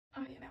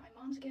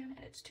comes again,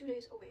 and it's 2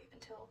 days away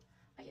until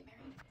I get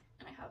married.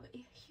 And I have a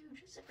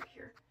huge zip right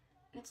here,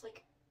 and it's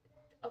like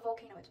a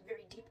volcano. It's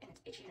very deep and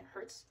it's itchy and it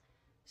hurts.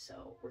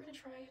 So we're gonna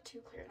try to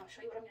clear it, and I'll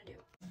show you what I'm gonna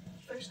do.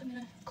 First, I'm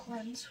gonna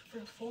cleanse for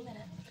a full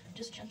minute,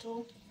 just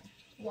gentle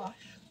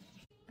wash.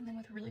 And then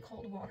with really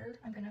cold water,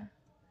 I'm gonna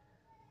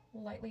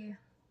lightly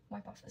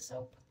wipe off the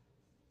soap.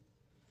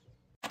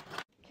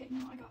 Okay,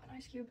 now I got an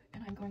ice cube,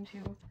 and I'm going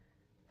to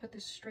put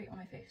this straight on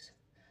my face.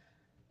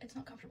 It's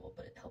not comfortable,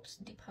 but it helps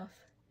depuff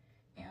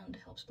and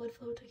helps blood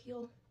flow to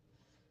heal.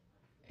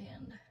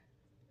 And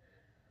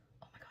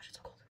oh my gosh, it's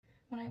so cold.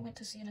 When I went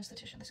to see an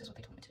esthetician, this is what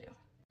they told me to do.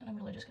 And I'm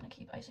really just gonna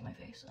keep icing my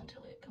face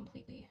until it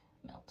completely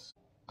melts.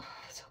 Oh,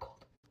 it's so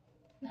cold.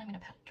 Then I'm gonna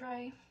pat it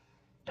dry.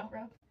 Don't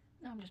rub.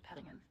 Now I'm just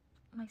patting in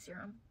my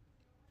serum.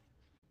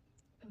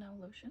 And now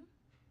lotion.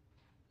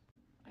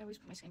 I always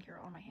put my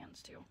skincare on my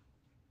hands too.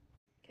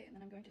 Okay, and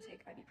then I'm going to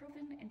take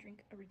ibuprofen and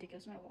drink a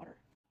ridiculous amount of water.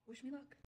 Wish me luck.